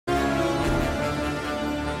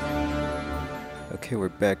Okay, we're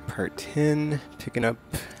back, part 10, picking up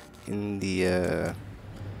in the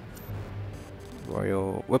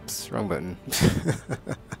Royal... Whoops, wrong button.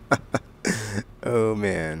 Oh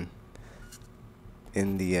man.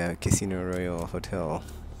 In the Casino Royale Hotel.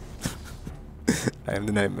 I am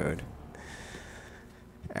the night mode.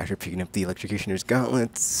 After picking up the Electrocutioner's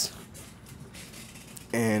gauntlets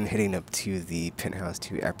and heading up to the penthouse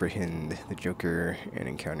to apprehend the Joker and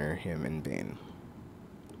encounter him and Bane.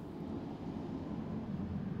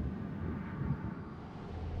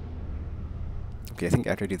 Okay, I think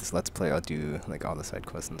after I do this Let's Play, I'll do like all the side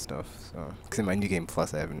quests and stuff. So, because in my New Game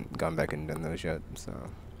Plus, I haven't gone back and done those yet. So,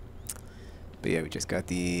 but yeah, we just got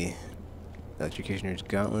the Electrocutioner's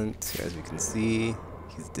gauntlet. As we can see,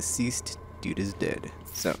 he's deceased. Dude is dead.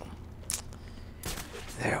 So,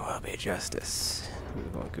 there will be justice.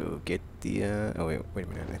 We'll go get the. Oh wait a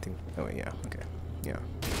minute. I think. Oh wait, yeah. Okay, yeah.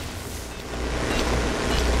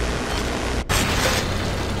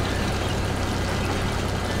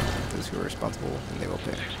 Who are responsible, and they will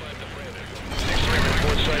pay. 6-3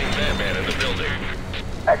 report sighting Batman in the building.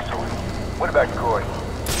 Excellent. What about Gordon?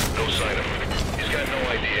 No sign of him. He's got no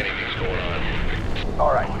idea anything's going on.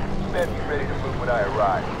 All right. Spare me ready to move when I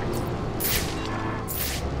arrive.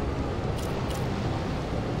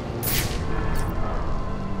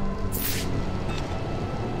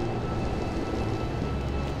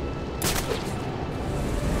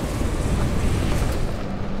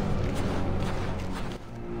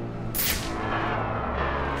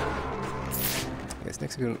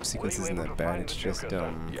 Next sequence isn't that bad, it's just,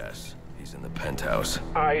 Yes, he's in the penthouse.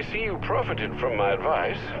 I see you profited from my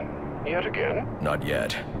advice. Yet again? Not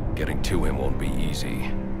yet. Getting to him won't be easy.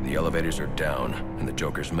 The elevators are down, and the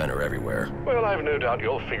Joker's men are everywhere. Well, I've no doubt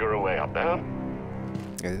you'll figure a way up there.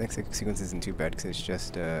 Yeah, the next sequence isn't too bad, because it's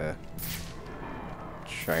just, trying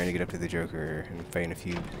to get up to the Joker and fighting a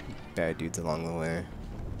few bad dudes along the way.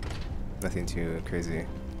 Nothing too crazy.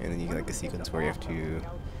 And then you get, like, a sequence where you have to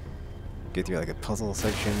get through like a puzzle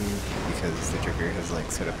section because the Joker has like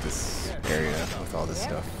set up this area with all this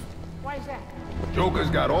stuff. Why is that? Joker's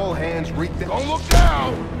got all hands reeked. Don't look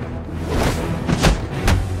down!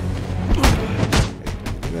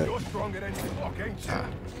 You're stronger than you look, ain't you?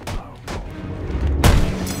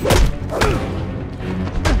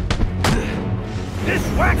 This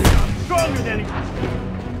wax is stronger than he...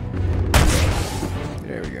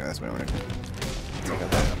 There we go, that's what I wanted. Check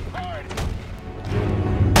out that.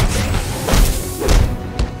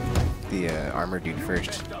 The armor dude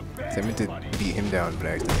first. So I meant to beat him down, but I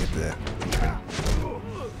accidentally hit the henchman.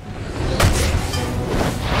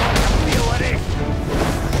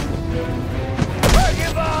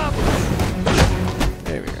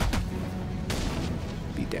 There we go.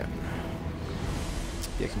 Beat down.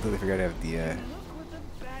 Yeah, I completely forgot I have the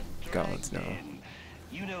gauntlets now.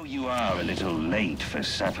 You know you are a little late for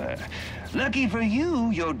supper. Lucky for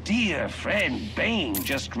you, your dear friend Bane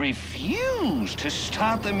just refused to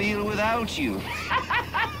start the meal without you.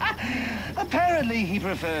 Apparently, he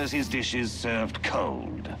prefers his dishes served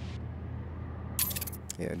cold.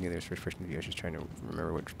 Yeah, I knew there was first-person view. I was just trying to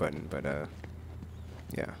remember which button, but yeah,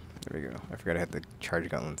 there we go. I forgot I had the charge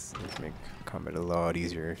gauntlets. These make combat a lot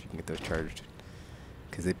easier if you can get those charged.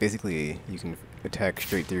 Because it basically, you can attack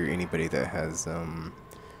straight through anybody that has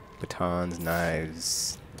batons,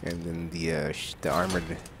 knives, and then the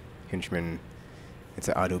armored henchman, it's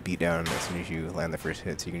an auto beatdown as soon as you land the first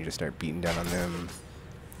hit, so you can just start beating down on them,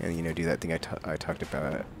 and you know, do that thing I talked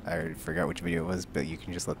about. I forgot which video it was, but you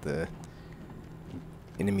can just let the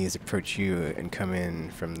enemies approach you and come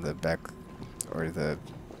in from the back or the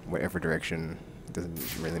whatever direction. It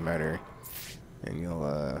doesn't really matter, and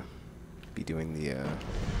you'll be doing the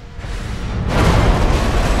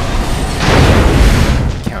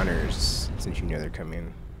counters since you know they're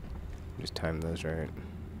coming. Just time those right.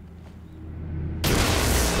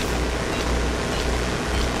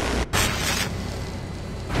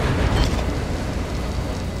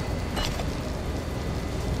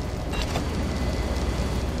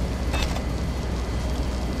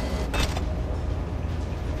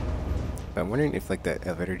 I'm wondering if like that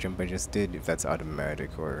elevator jump I just did, if that's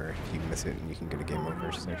automatic or if you miss it and you can get a game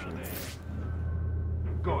over section.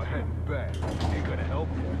 Go ahead and bang. Ain't gonna help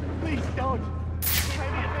you. Please don't. Try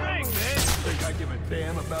me a thing, man. Think I give a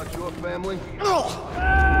damn about your family? All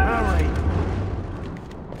right.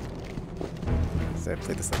 So I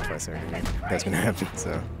played this like twice already. That's gonna happen,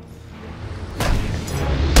 so.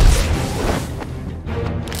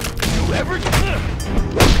 You ever...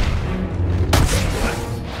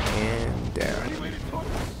 And down.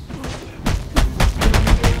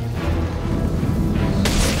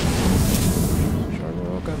 Sure,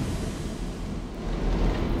 welcome.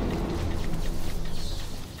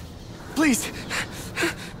 Please!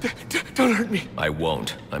 Don't hurt me. I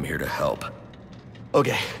won't. I'm here to help.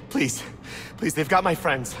 Okay, please. Please, they've got my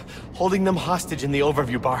friends. Holding them hostage in the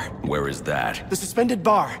overview bar. Where is that? The suspended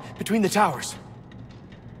bar, between the towers.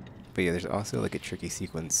 But yeah, there's also like a tricky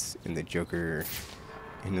sequence in the Joker,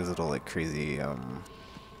 in his little like crazy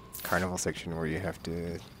carnival section where you have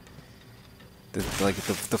to, the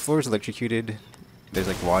floor is electrocuted. There's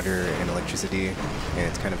like water and electricity, and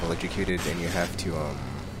it's kind of electrocuted, and you have to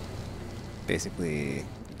basically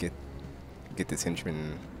get this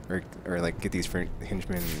henchman or like get these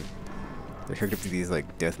henchmen. They're hooked up to these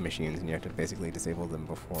like death machines, and you have to basically disable them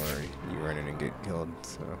before you run in and get killed.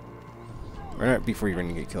 So, or not before you run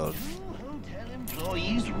and get killed. Hotel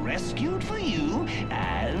employees rescued for you,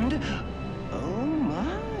 and oh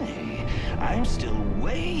my, I'm still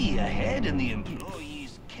way ahead in the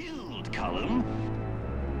employees killed column.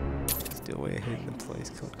 Still way ahead in the place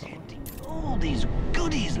killed column. All these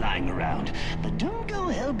goodies lying around, but don't go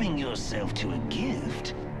helping yourself to a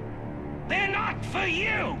gift. They're not for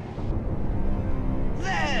you!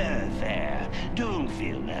 There. Don't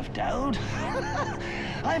feel left out.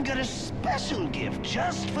 I've got a special gift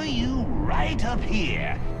just for you right up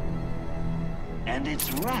here. And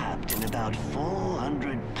it's wrapped in about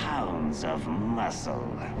 400 pounds of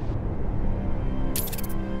muscle.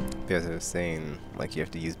 As I was saying, like you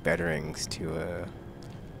have to use batarangs to,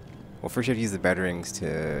 well, first you have to use the batarangs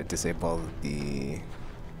to disable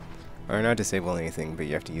or not disable anything, but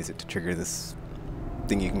you have to use it to trigger this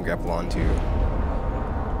thing you can grapple onto.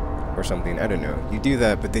 Or something, I don't know. You do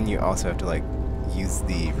that, but then you also have to like use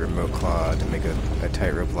the remote claw to make a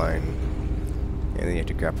tightrope line, and then you have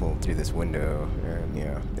to grapple through this window. And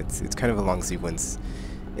yeah, it's kind of a long sequence.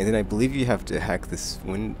 And then I believe you have to hack this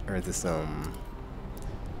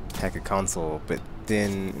hack a console, but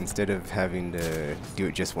then instead of having to do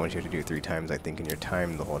it just once, you have to do it 3 times, I think, in your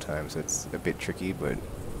time the whole time. So it's a bit tricky, but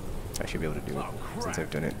I should be able to do it since I've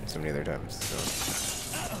done it so many other times. So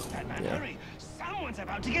Batman, yeah. hurry! Someone's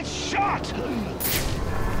about to get shot!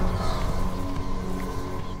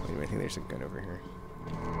 Wait, I think there's a gun over here.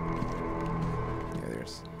 Yeah,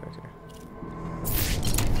 there's. Okay.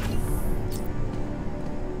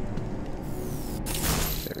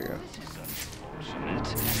 There we go.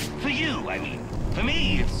 For you, I mean. For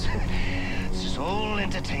me, it's just all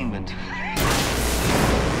entertainment.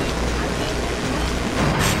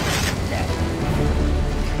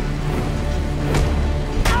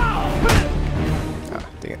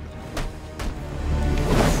 Dang it.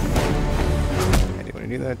 I didn't want to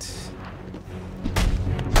do that.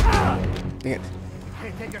 Dang it.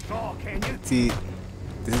 Can't take us all, can you? See,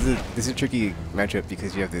 this is a tricky matchup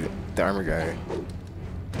because you have the armor guy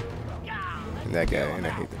and that guy, and I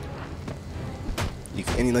hate them.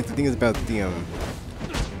 And like the thing is about the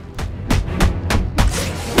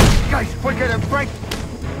Guys, quicker than break!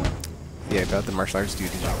 yeah, about the martial arts dude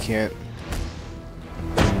is you can't.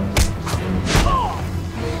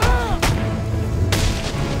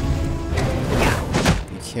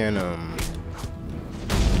 Can I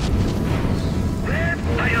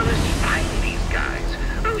honestly find these guys.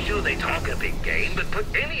 I'm sure they talk a big game, but put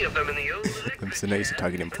any of them in the old I'm so nice to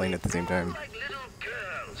talking and playing at the same time. like little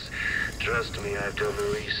girls. Trust me, I've done the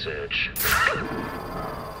research.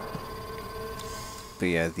 But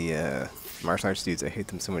yeah, the martial arts dudes, I hate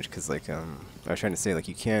them so much because like I was trying to say, like,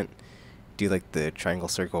 you can't do like the triangle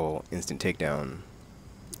circle instant takedown,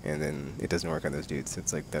 and then it doesn't work on those dudes.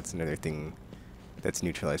 It's like that's another thing that's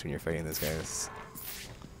neutralized when you're fighting those guys.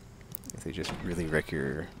 If they just really wreck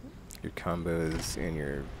your combos and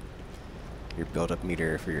your build-up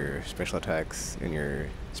meter for your special attacks and your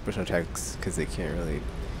special attacks, because they can't really,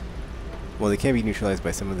 well, they can be neutralized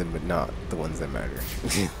by some of them, but not the ones that matter.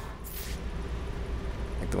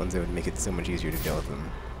 Like the ones that would make it so much easier to deal with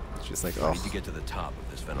them. It's just like, I oh. need to get to the top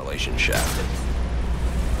of this ventilation shaft.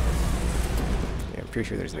 Yeah, I'm pretty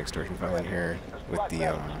sure there's an extortion file in here with the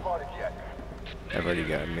I've already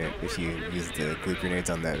gotten it. If you use the glue grenades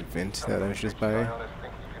on that vent that I was just by.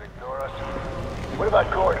 What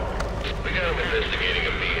about Gordon? We got him investigating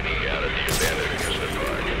a B&E out at the abandoned amusement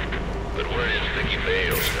park. But word is Vicky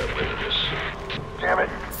Bale's got wind of this. Damn it,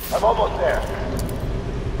 I'm almost there.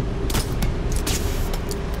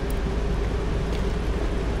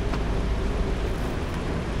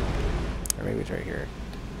 Or maybe it's right here.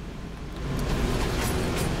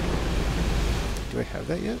 Do I have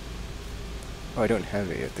that yet? Oh, I don't have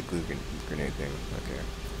it yet, the glue grenade thing. Okay.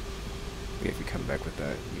 Yeah, if you come back with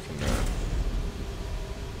that, you can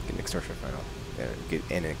get an extortion file. Yeah,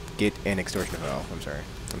 get an extortion file. I'm sorry.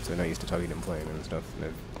 I'm so not used to talking and playing and stuff.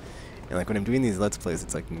 And like when I'm doing these Let's Plays,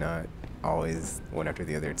 it's like not always one after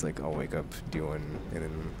the other. It's like I'll wake up, do one, and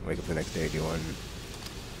then wake up the next day, do one.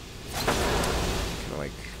 Kind of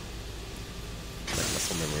like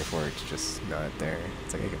muscle memory for it's just not there.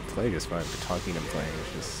 It's like I can play just fine, but talking and playing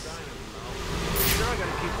is just. Sure, I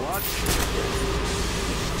gotta keep watching.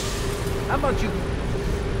 How about you?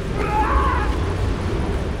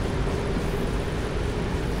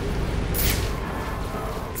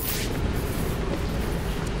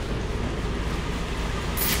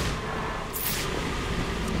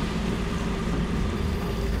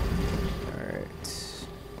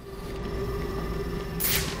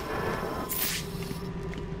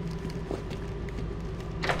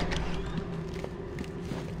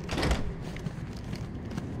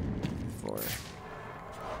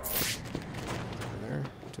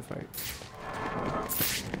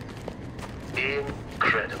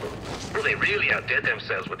 Incredible. Well, they really outdid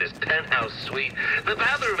themselves with this penthouse suite. The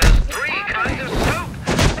bathroom has 3 kinds of soap.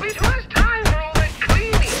 I mean, who has time for all that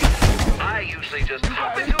cleaning? I usually just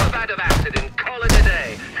hop into a vat of acid and call it a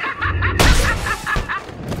day.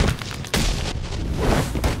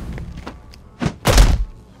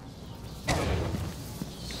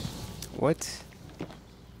 What?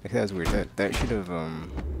 Like, that was weird. That should have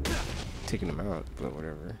taken him out, but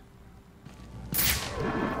whatever.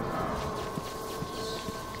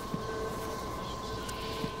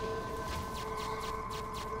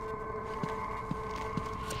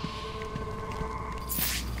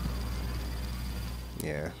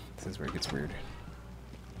 Yeah, this is where it gets weird.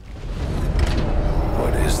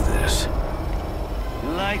 What is this?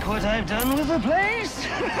 Like what I've done with the place?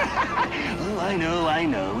 Oh, I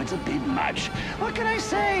know, it's a bit much. What can I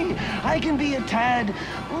say? I can be a tad,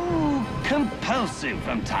 ooh, compulsive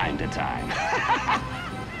from time to time.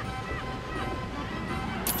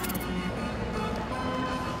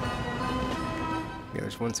 Yeah,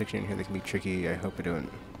 there's one section in here that can be tricky. I hope I don't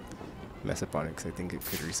mess up on it, because I think it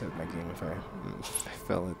could reset my game if I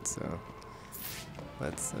fell it, so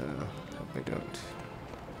let's hope I don't.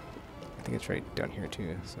 I think it's right down here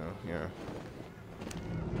too, so yeah.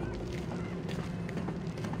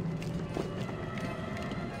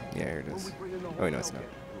 Yeah, here it is. Oh wait, no, it's not.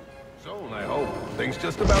 Soon, I hope. Things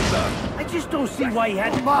just about done. I just don't see why he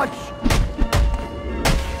had much.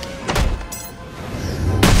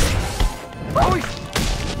 Oh,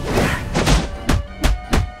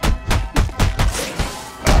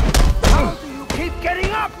 how do you keep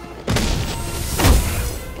getting up?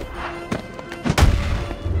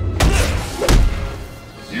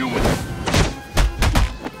 Human.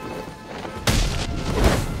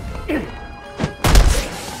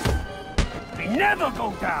 They never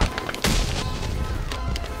go down.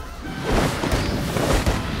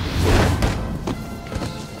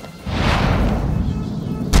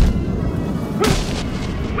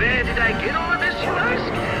 Where did I get all of this, you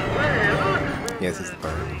ask? Well, Yeah, this is the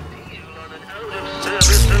part.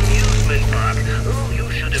 out-of-service amusement park. Oh, you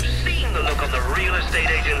should have seen the look on the real estate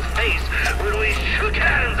agent's face when we shook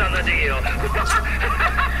hands on the deal.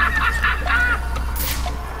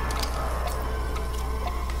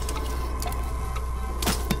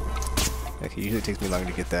 Okay, usually it takes me long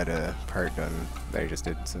to get that part done that I just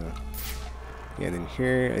did, so. Yeah, and then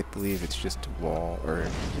here, I believe it's just wall, or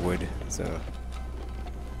wood, so.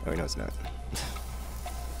 Oh, wait, no, it's not.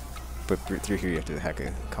 But through here, you have to hack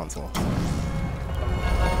a console.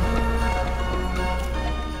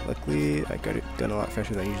 Luckily, I got it done a lot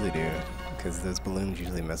faster than I usually do, because those balloons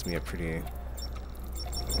usually mess me up pretty.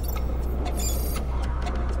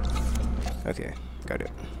 Okay, got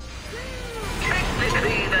it.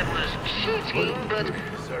 Technically, that was cheating, but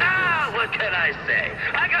what can I say?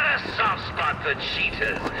 I got a soft spot for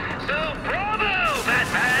cheaters. So bravo,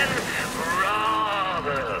 Batman!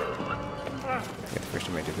 Bravo! Yeah, the first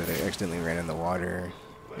time I did that, I accidentally ran in the water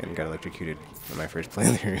and got electrocuted on my first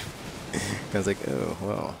playthrough. I was like, oh,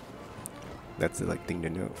 well, that's the thing to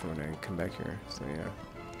note for when I come back here. So yeah.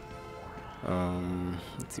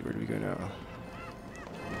 Let's see, where do we go now?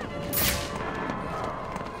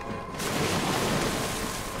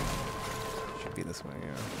 Should be this way,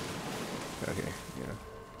 yeah. Okay, yeah.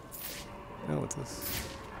 Oh, what's this?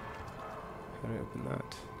 How do I open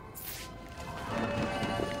that?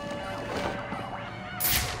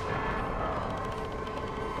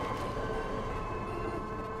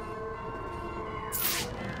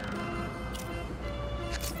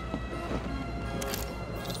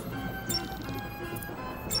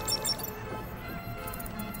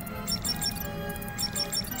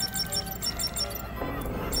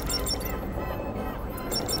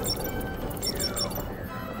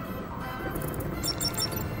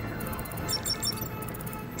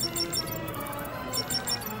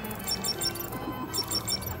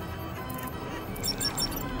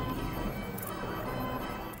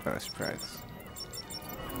 Oh, surprise.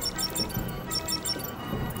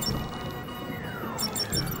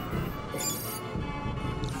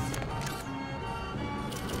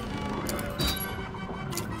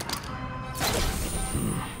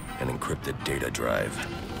 An encrypted data drive.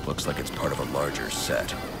 Looks like it's part of a larger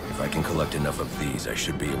set. If I can collect enough of these, I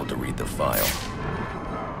should be able to read the file.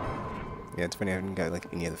 Yeah, it's funny, I haven't got like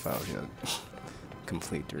any of the files, you know,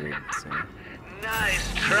 complete to read, so.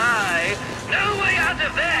 Nice try. No way out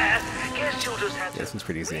of there. Guess you'll just have Yeah, this one's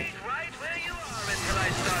pretty easy. wait right where you are until I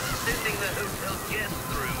start sending the hotel guests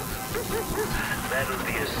through. That'll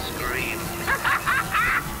be a scream.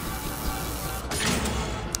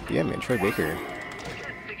 Yeah, man, Troy Baker.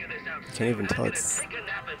 Figure this out. Can't even tell it's.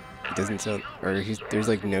 It doesn't sound. Or there's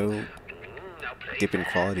like no dip in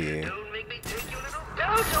quality Don't make me take your little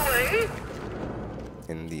doubt away.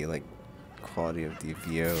 in the like quality of the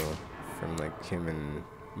VO from like him and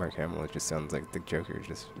Mark Hamill. It just sounds like the Joker is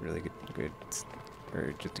just really good,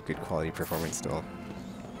 or just a good quality performance still,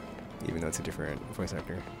 even though it's a different voice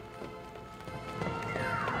actor.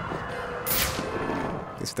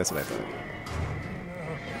 At least that's what I thought.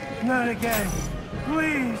 Not again.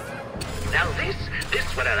 Please. Now this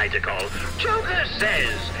what I like to call Joker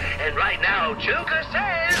Says. And right now, Joker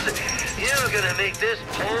says, you're gonna make this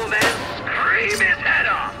poor man scream his head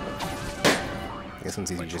off. This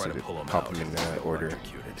one's easy, just to pop them in order.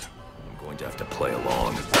 I'm going to have to play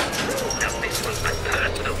along. Now this was my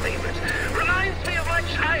personal favorite. Reminds me of my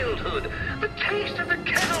childhood. The taste of the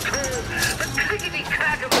kettle corn, the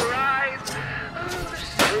clickety-clack of the rides. Oh, the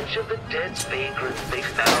stench of the dead vagrants they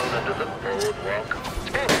found under the boardwalk.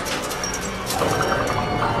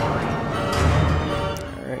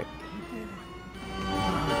 Alright.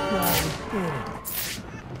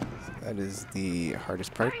 That is the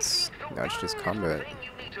hardest parts. Now it's just combat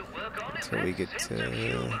until we get to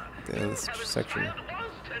this section.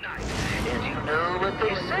 And you know what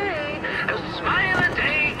they say, a smile a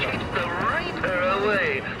day keeps the reaper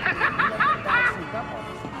away.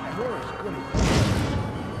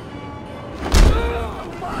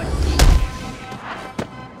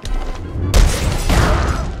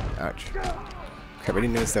 Ouch. Crap, I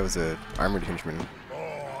didn't notice that was a armored henchman.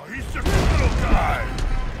 Oh, he's just a little guy.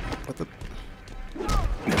 What the?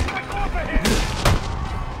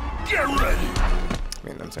 Get ready.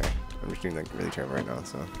 Man, I'm sorry. I'm just doing like really terrible right now,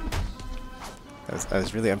 so. I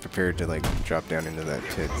was really unprepared to like drop down into that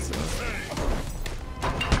pit, so.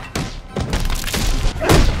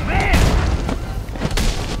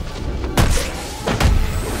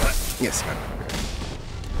 Yes, man.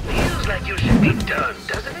 Feels like you should be done,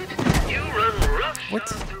 doesn't it? You run roughshod What?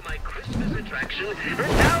 through my Christmas attraction, and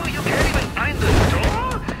now you can't even find the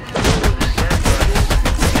door? The sad part is,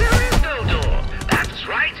 there is no door. That's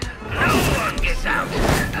right. No one gets out.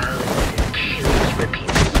 Oh, curious repeat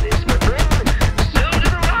business, but then, so do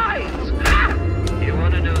the rides. Ha! You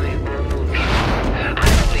want to know the awful truth?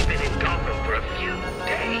 I've only been in Gotham for a few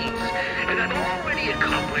days, and I've already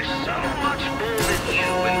accomplished so much more than you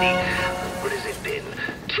in the... What has it been?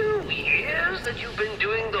 2 years that you've been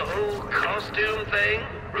doing the whole costume thing?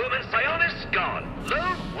 Roman Sionis gone.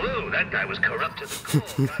 Whoa, that guy was corrupt to the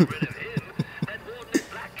core. Got rid of him. That warden at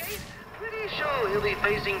Blackgate? Pretty sure he'll be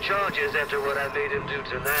facing charges after what I made him do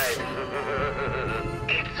tonight.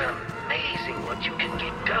 It's amazing what you can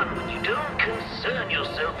get done when you don't concern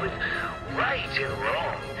yourself with right and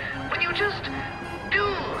wrong. When you just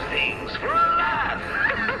do things for a laugh.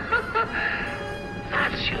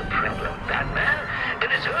 That's your problem, Batman,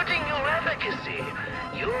 and it's hurting your efficacy.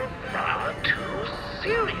 You're far too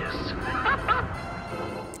serious.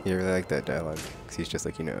 You really like that dialogue, because he's just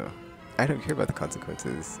like, you know, I don't care about the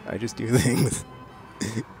consequences, I just do things.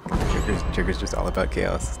 Joker's just all about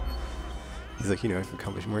chaos. He's like, you know, I've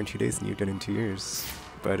accomplished more in 2 days than you've done in 2 years.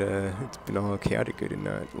 But it's been all chaotic good and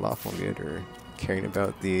not lawful good, or caring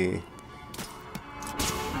about the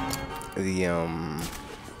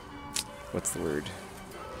what's the word?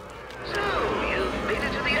 So, you've made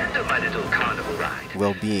it to the end of my little carnival ride.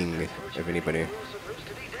 Well-being of anybody. You're supposed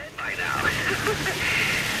to be dead by now.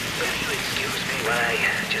 Will you excuse me while I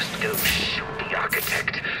just go shoot the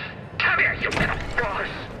architect? Come here, you little boss.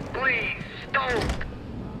 Please, don't.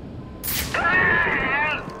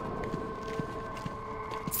 Ah!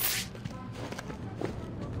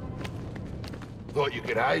 Thought you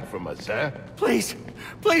could hide from us, huh? Please,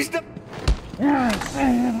 please don't.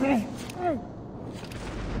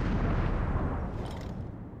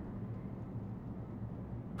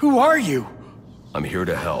 Who are you? I'm here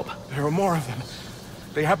to help. There are more of them.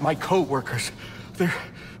 They have my co-workers.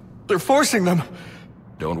 They're forcing them.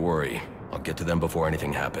 Don't worry. I'll get to them before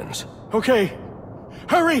anything happens. Okay,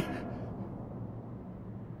 hurry!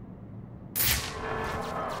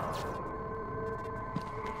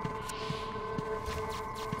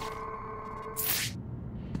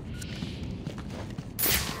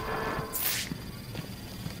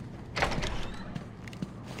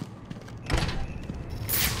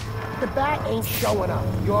 the Bat ain't showing up.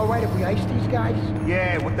 You alright if we ice these guys?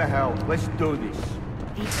 Yeah, what the hell? Let's do this.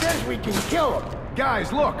 He says we can kill him.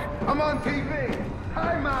 Guys, look! I'm on TV!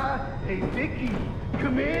 Hi, Ma! Hey, Vicky,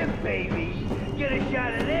 come here, baby. Get a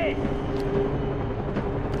shot of this.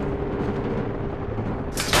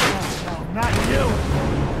 Oh, no, not you.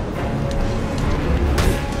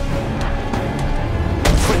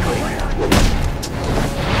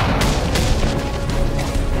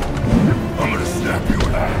 I'm gonna snap you in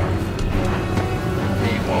half.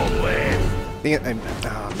 He won't live. Dang it,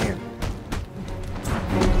 oh man.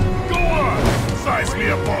 Go on! Size me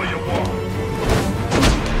up all you want.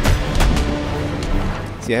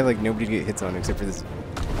 See, I have like nobody to get hits on except for this.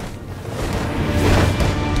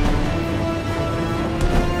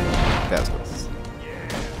 That was close.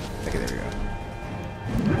 Okay, there we go.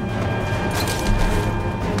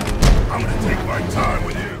 I'm gonna take my time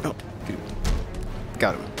with you. Oh, dude.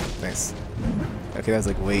 Got him. Nice. Okay, that was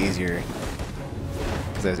like way easier.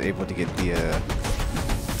 Because I was able to get the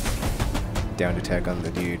downed attack on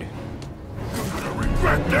the dude. You're gonna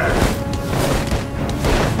regret that.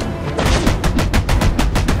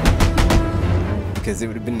 Because it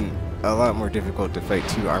would have been a lot more difficult to fight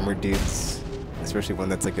two armored dudes, especially one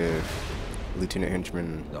that's like a lieutenant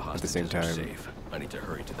henchman at the same time. Safe. I need to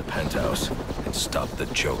hurry to the penthouse and stop the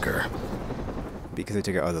Joker. Because I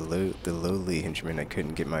took out all the lowly henchmen, I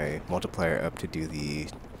couldn't get my multiplier up to do the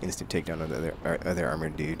instant takedown of the other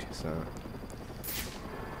armored dude. So,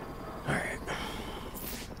 all right.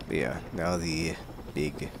 But yeah, now the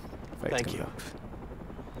big fight's coming up.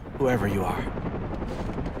 Whoever you are.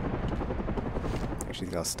 Actually, I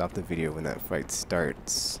think I'll stop the video when that fight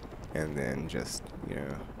starts, and then just, you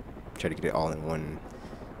know, try to get it all in one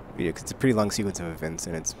video, because it's a pretty long sequence of events,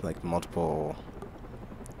 and it's like multiple,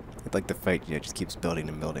 like the fight, you know, just keeps building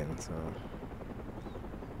and building, so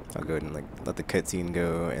I'll go ahead and like let the cutscene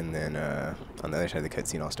go, and then on the other side of the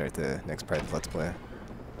cutscene I'll start the next part of the Let's Play.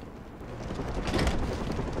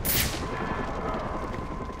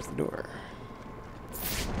 There's the door.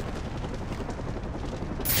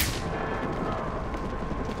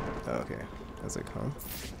 Oh, okay. I was like, huh?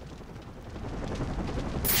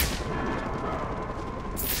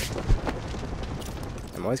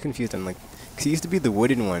 I'm always confused on like, cause it used to be the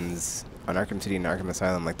wooden ones on Arkham City and Arkham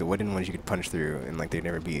Asylum, like the wooden ones you could punch through, and like they'd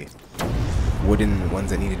never be wooden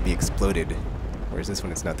ones that needed to be exploded. Whereas this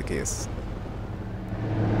one, it's not the case.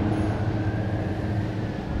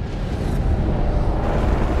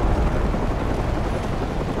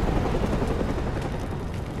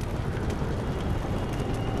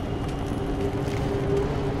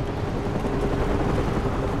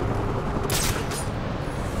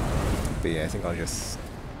 But yeah, I think I'll just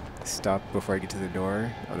stop before I get to the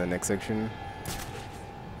door on the next section,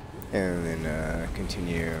 and then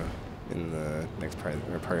continue in the next part,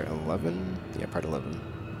 or part 11? Yeah, part 11.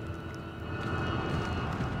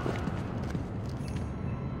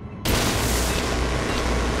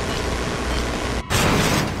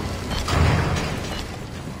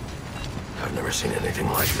 I've never seen anything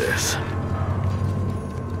like this.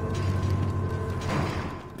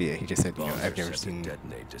 But yeah, he just said, you know, Bombs I've are never set to seen...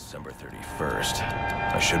 detonate December 31st.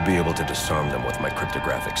 I should be able to disarm them with my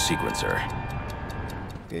cryptographic sequencer.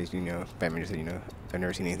 Yeah, you know, Batman just said, you know, I've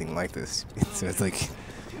never seen anything like this. So it's like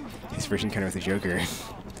his first encounter with the Joker.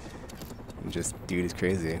 And just, dude is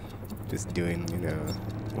crazy. Just doing, you know,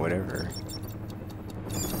 whatever.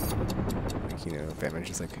 Like, you know, Batman's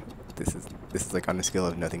just like, this is like on the scale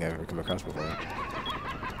of nothing I've ever come across before.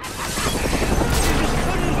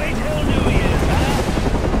 Couldn't wait till New Year's, huh?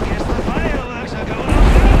 Guess the fireworks are going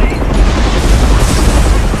off early.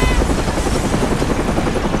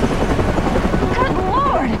 Good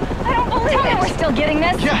Lord! I don't believe it! We're still getting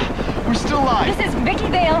this? Yeah, we're still live. This is Vicky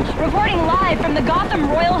Vale reporting live from the Gotham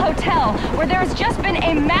Royal Hotel, where there's just been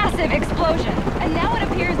a massive explosion. And now it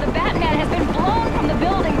appears the Batman has been blown from the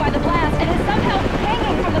building by the blast and is somehow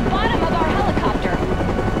hanging from the bottom of our helicopter.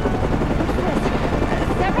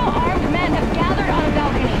 Several armed men have gathered on a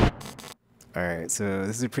balcony. Alright, so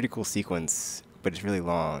this is a pretty cool sequence, but it's really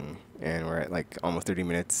long, and we're at like almost 30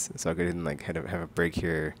 minutes, so I'll go ahead and like have a break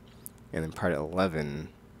here, and then part 11,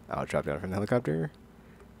 I'll drop down from the helicopter,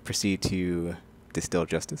 proceed to distill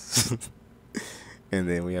justice, and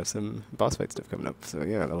then we have some boss fight stuff coming up. So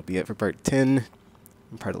yeah, that'll be it for part 10,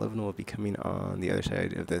 and part 11 will be coming on the other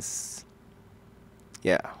side of this.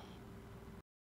 Yeah.